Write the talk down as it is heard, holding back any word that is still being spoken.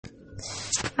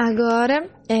Agora,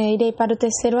 irei para o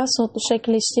terceiro assunto do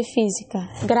checklist de física,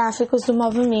 gráficos do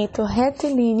movimento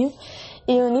retilíneo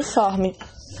e uniforme.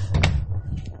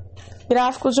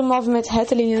 Gráficos do movimento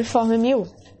retilíneo e uniforme 1000.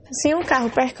 Se um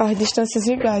carro percorre distâncias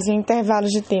iguais em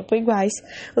intervalos de tempo iguais,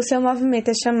 o seu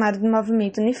movimento é chamado de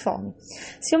movimento uniforme.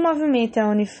 Se o movimento é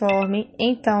uniforme,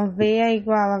 então V é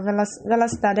igual a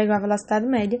velocidade é igual a velocidade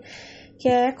média, que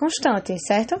é constante,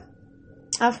 certo?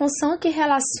 A função que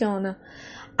relaciona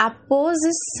a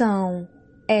posição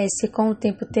S com o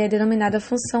tempo T é denominada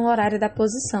função horária da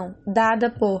posição, dada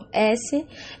por S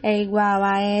é igual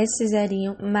a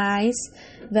S0 mais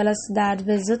velocidade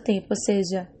vezes o tempo, ou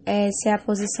seja, S é a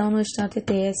posição no instante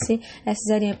T,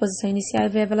 S0 é a posição inicial e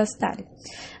V é a velocidade.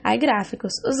 Aí,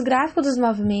 gráficos. Os gráficos dos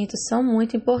movimentos são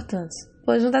muito importantes,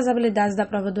 pois uma das habilidades da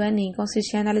prova do Enem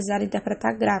consiste em analisar e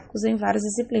interpretar gráficos em várias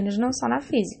disciplinas, não só na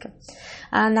física.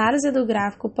 A análise do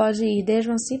gráfico pode ir desde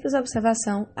uma simples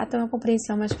observação até uma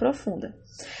compreensão mais profunda.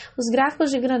 Os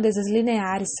gráficos de grandezas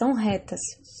lineares são retas,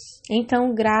 então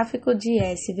o gráfico de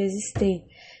S vezes T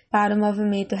para o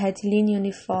movimento retilíneo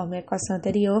uniforme, a equação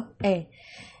anterior é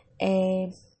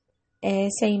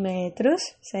S em metros,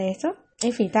 certo?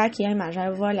 Enfim, tá aqui a imagem,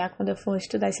 eu vou olhar quando eu for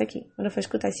estudar isso aqui, quando eu for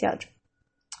escutar esse áudio.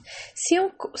 Se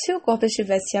o corpo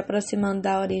estivesse se aproximando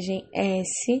da origem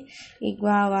S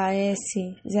igual a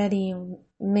S0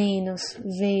 menos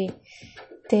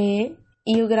VT,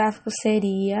 e o gráfico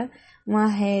seria uma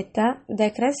reta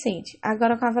decrescente.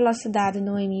 Agora, com a velocidade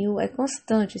no MU é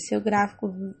constante, se o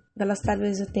gráfico velocidade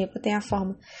vezes o tempo tem a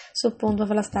forma supondo uma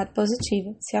velocidade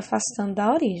positiva, se afastando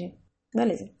da origem.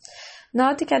 Beleza.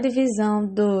 Note que a divisão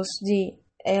o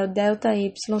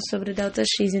ΔY sobre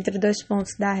ΔX entre dois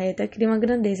pontos da reta cria uma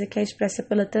grandeza que é expressa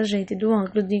pela tangente do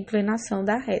ângulo de inclinação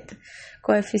da reta,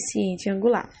 coeficiente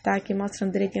angular. Tá aqui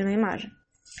mostrando direitinho na imagem.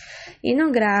 E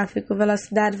no gráfico,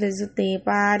 velocidade vezes o tempo,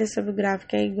 a área sobre o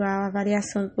gráfico é igual à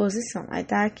variação de posição. Aí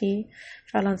tá aqui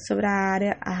falando sobre a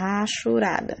área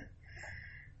rachurada,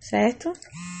 certo?